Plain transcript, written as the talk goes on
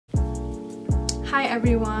Hi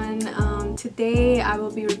everyone, today I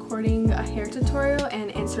will be recording a hair tutorial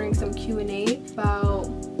and answering some Q&A about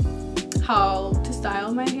how to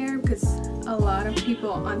style my hair because a lot of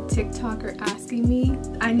people on TikTok are asking me.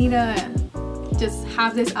 I need to just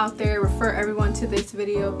have this out there, refer everyone to this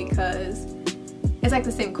video because it's like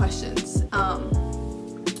the same questions,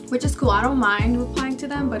 which is cool. I don't mind replying to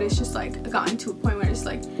them, but it's just like I gotten to a point where it's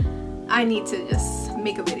like I need to just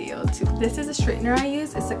make a video too. This is a straightener I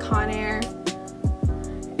use. It's a Conair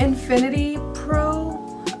Infinity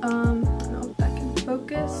Pro. I don't know if that can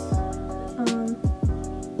focus.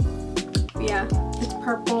 Yeah, it's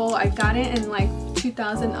purple. I got it in like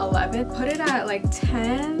 2011. Put it at like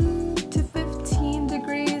 10 to 15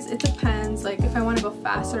 degrees. It depends. Like if I want to go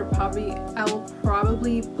faster, I will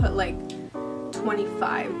probably put like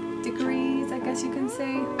 25 degrees, I guess you can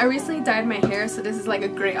say. I recently dyed my hair, so this is like a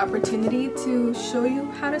great opportunity to show you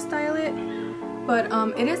how to style it. But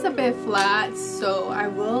it is a bit flat, so I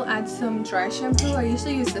will add some dry shampoo. I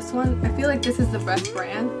usually use this one. I feel like this is the best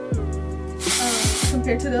brand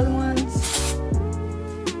compared to the other ones.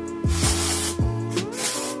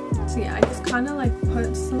 So yeah, I just kind of like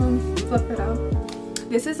put some, flip it out.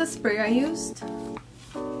 This is a spray I used.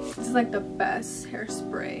 This is like the best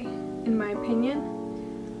hairspray in my opinion.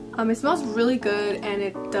 It smells really good and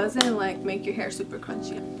it doesn't like make your hair super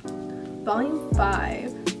crunchy. Volume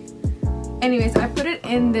 5. Anyways, I put it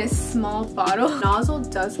in this small bottle. The nozzle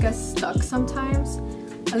does get stuck sometimes,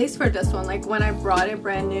 at least for this one. Like when I brought it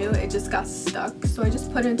brand new, it just got stuck. So I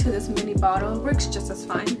just put it into this mini bottle. It works just as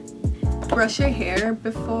fine. Brush your hair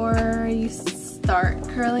before you start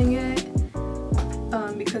curling it,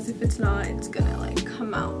 because if it's not, it's gonna like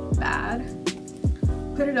come out bad.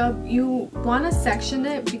 Put it up. You want to section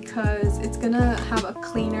it because it's gonna have a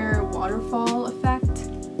cleaner waterfall effect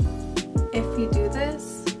if you do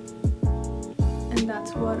this. And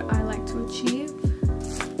that's what I like to achieve.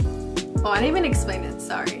 Oh, I didn't even explain it,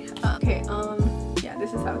 sorry. Okay, yeah,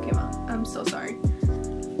 this is how it came out. I'm so sorry.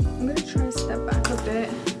 I'm gonna try to step back a bit.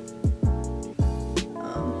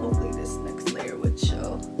 Hopefully this next layer would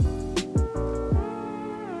show.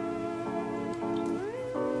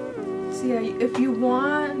 So yeah, if you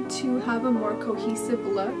want to have a more cohesive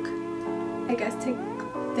look, I guess take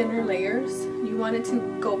thinner layers. You want it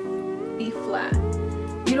to be flat.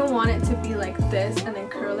 You don't want it to be like this and then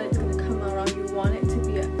curl it, it's going to come out wrong. You want it to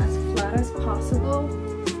be as flat as possible.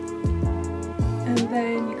 And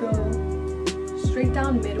then you go straight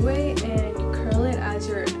down midway and you curl it as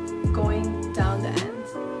you're going down the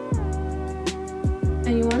ends.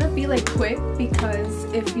 And you want to be like quick because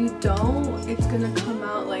if you don't, it's going to come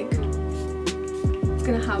out like, it's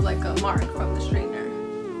going to have like a mark from the straightener.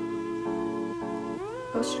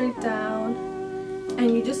 Go straight down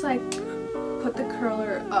and you just like put the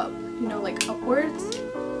curler up, you know, like upwards.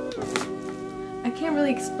 I can't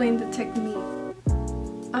really explain the technique.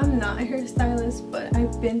 I'm not a hairstylist, but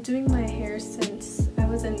I've been doing my hair since I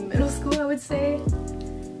was in middle school, I would say.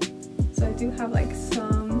 So I do have like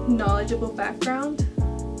some knowledgeable background.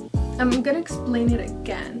 I'm gonna explain it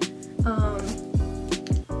again.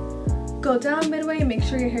 Go down midway and make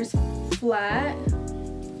sure your hair's flat,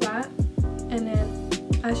 and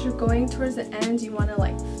then as you're going towards the end, you want to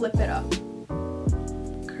like flip it up.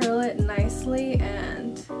 Curl it nicely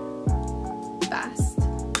and fast.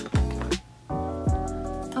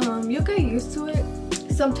 You'll get used to it.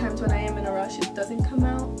 Sometimes when I am in a rush, it doesn't come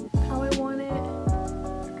out how I want it.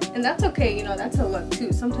 And that's okay, you know, that's a look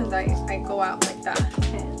too. Sometimes I go out like that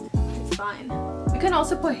and it's fine. You can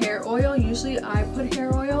also put hair oil. Usually I put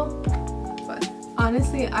hair oil, but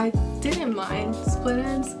honestly I didn't mind split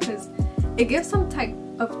ends because it gives some type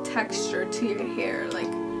of texture to your hair. Like,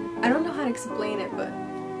 I don't know how to explain it, but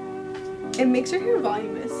it makes your hair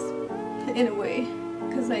voluminous in a way,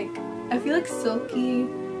 because like I feel like silky,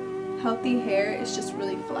 healthy hair is just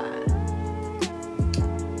really flat.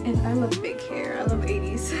 And I love big hair. I love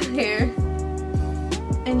 80s hair.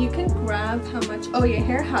 And you can grab how much. Oh, your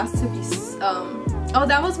hair has to be. Oh,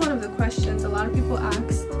 that was one of the questions. A lot of people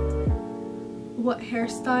asked, what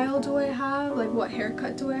hairstyle do I have? Like, what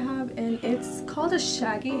haircut do I have? And it's called a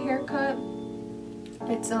shaggy haircut.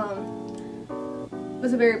 It's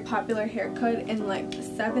was a very popular haircut in like the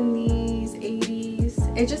 70s,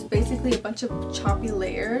 80s. It's just basically a bunch of choppy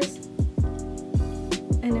layers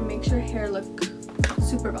and it makes your hair look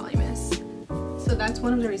super voluminous. So that's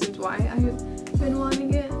one of the reasons why I've been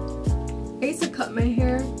wanting it. I used to cut my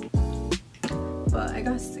hair, but I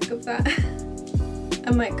got sick of that. I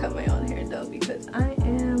might cut my own hair though because I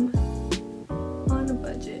am on a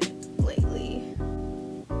budget lately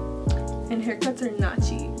and haircuts are not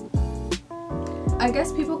cheap. I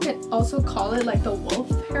guess people can also call it like the wolf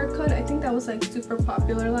haircut. I think that that was like super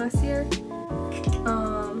popular last year. You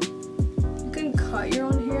can cut your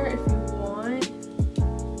own hair if you want,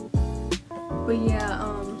 but yeah,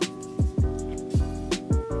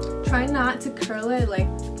 try not to curl it like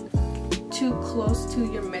too close to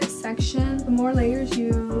your midsection. The more layers you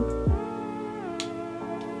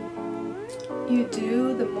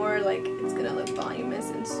do, the more like it's gonna look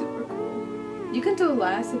voluminous and super cool. You can do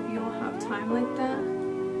less if you don't have time like that.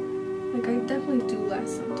 Like I definitely do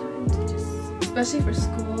less sometimes, just especially for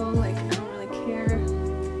school. Like I don't really care.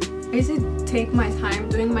 I usually take my time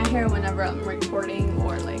doing my hair whenever I'm recording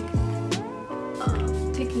or like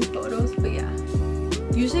taking photos. But yeah,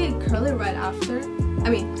 usually curl it right after. I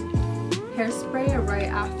mean, hairspray it right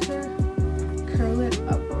after. Curl it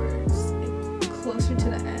upwards, like, closer to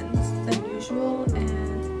the ends than usual,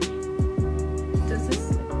 and it does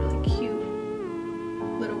this like really cute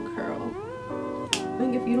little curl. I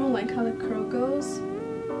think if you don't like how the curl goes,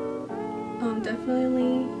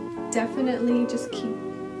 definitely just keep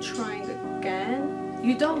trying again.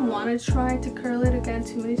 You don't want to try to curl it again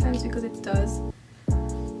too many times because it does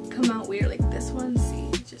come out weird. Like this one, see,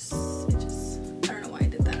 it just I don't know why I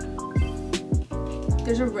did that.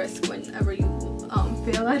 There's a risk whenever you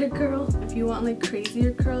fail at a curl. If you want like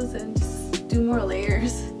crazier curls, then just do more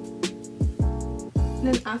layers. And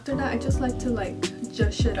then after that, I just like to like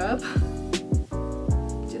zhuzh it up,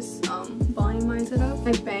 just volumize it up.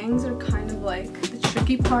 My bangs are kind of like the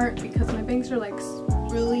tricky part because my bangs are like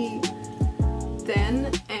really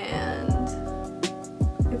thin, and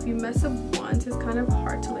if you mess up once, it's kind of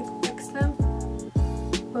hard to like fix them.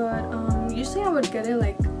 But usually I would get it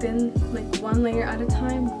like thin, like one layer at a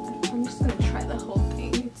time. I'm just gonna try the whole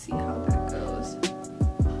thing and see how that goes,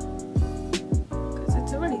 because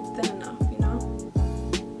it's already thin enough, you know.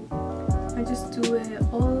 I just do it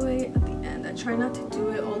all the way at the end. I try not to do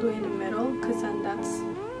it all the way in the middle because then that's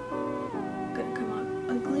gonna come out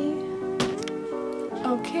ugly.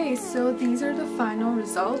 Okay, so these are the final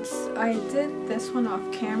results. I did this one off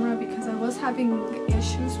camera because I was having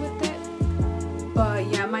issues with it. But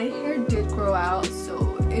yeah, my hair did grow out,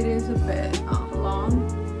 so it is a bit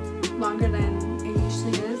longer than it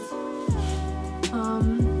usually is.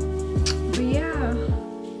 But yeah,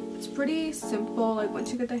 it's pretty simple. Like once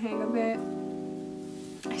you get the hang of it,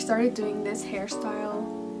 I started doing this hairstyle,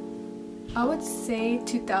 I would say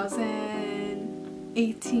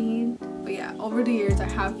 2018. But yeah, over the years I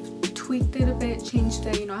have tweaked it a bit, changed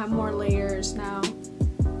it. You know, I have more layers now,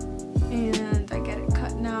 and I get it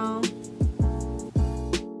cut now.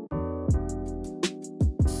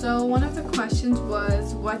 So one of the questions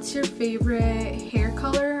was, what's your favorite hair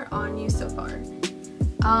color on you so far?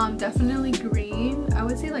 Definitely green. I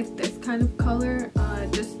would say like this kind of color,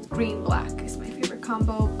 just green black is my favorite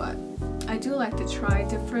combo, but I do like to try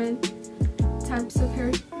different types of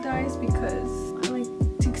hair dyes because I like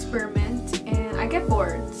to experiment and I get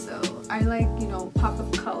bored, so I like, you know, pop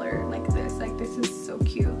of color like this. Like this is so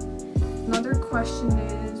cute. Another question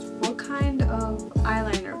is, what kind of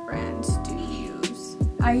eyeliner brands do you use?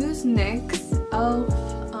 I use NYX,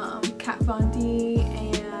 e.l.f., Kat Von D,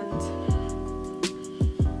 and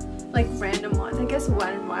like random ones. I guess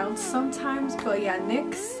Wet n Wild sometimes, but yeah,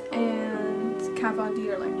 NYX and Kat Von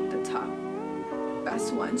D are like the top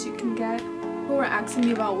best ones you can get. People were asking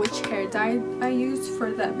me about which hair dye I used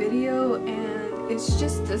for that video, and it's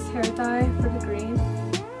just this hair dye for the green.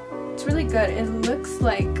 It's really good. It looks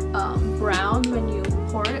like brown when you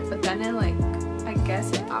pour it, but then it like, I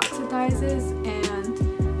guess it oxidizes and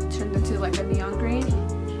turns into like a neon green.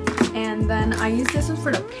 And then I use this one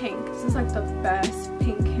for the pink. This is like the best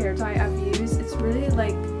pink hair dye I've used. It's really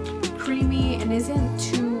like creamy and it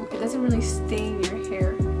doesn't really stain your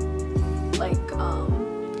hair like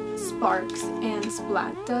Sparks and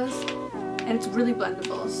Splat does, and it's really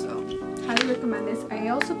blendable, so highly recommend this. I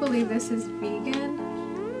also believe this is vegan.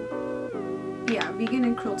 Yeah, vegan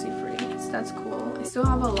and cruelty free, so that's cool. I still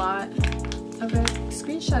have a lot of it.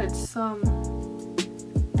 Screenshotted some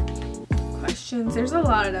questions. There's a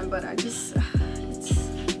lot of them, but I'm just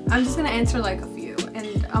gonna answer like a few,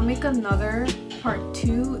 and I'll make another part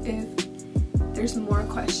 2 if there's more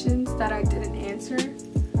questions that I didn't answer.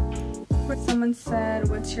 Someone said,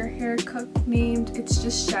 what's your haircut named? It's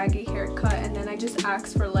just shaggy haircut, and then I just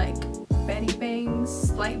asked for like Betty bangs,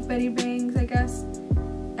 slight Betty bangs, I guess.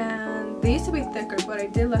 And they used to be thicker, but I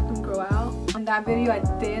did let them grow out. On that video, I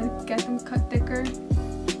did get them cut thicker.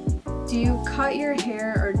 Do you cut your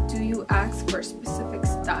hair or do you ask for a specific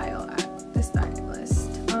style at the stylist?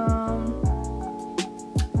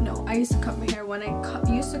 No, I used to cut my hair. When I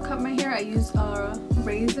used to cut my hair, I used a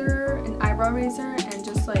razor, an eyebrow razor, and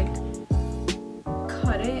just like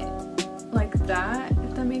cut it like that,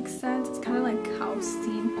 if that makes sense. It's kind of like how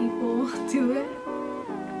seen people do it,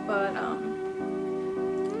 but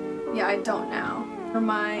yeah, I don't now. For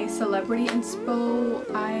my celebrity inspo,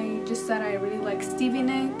 I just said I really like Stevie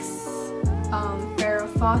Nicks, Farrah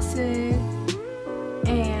Fawcett,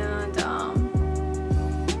 and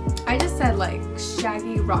I just said like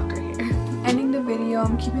shaggy rocker hair. Ending the video,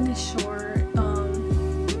 I'm keeping it short.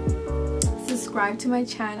 Subscribe to my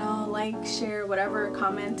channel, like, share, whatever,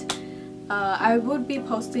 comment. I would be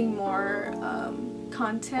posting more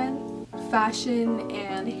content, fashion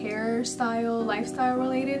and hairstyle, lifestyle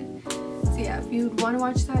related. So yeah, if you want to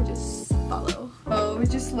watch that, just follow. So I would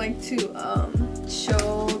just like to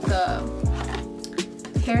show the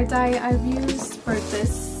hair dye I've used for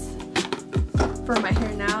my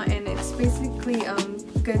hair now, and it's basically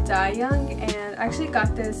Good Dye Young, and I actually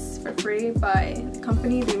got this for free by the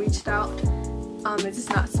company. They reached out. It's just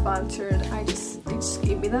not sponsored. They just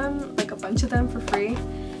gave me them, like a bunch of them for free,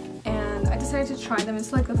 and I decided to try them.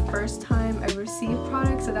 It's like the first time I've received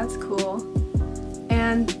products, so that's cool.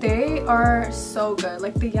 And they are so good.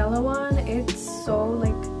 Like the yellow one, it's so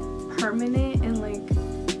like permanent, and like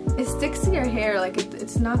it sticks to your hair. Like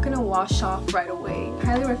it's not gonna wash off right away. I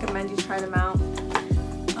highly recommend you try them out.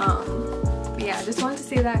 But yeah, I just wanted to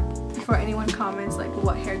say that before anyone comments like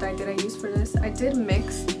what hair dye did I use for this. I did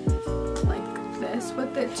mix like this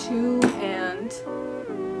with it too, and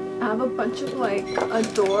I have a bunch of like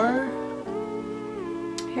Adore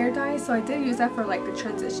hair dye, so I did use that for like the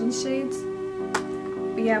transition shades.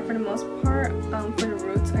 But yeah, for the most part, for the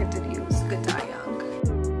roots, I did use Good Dye Young.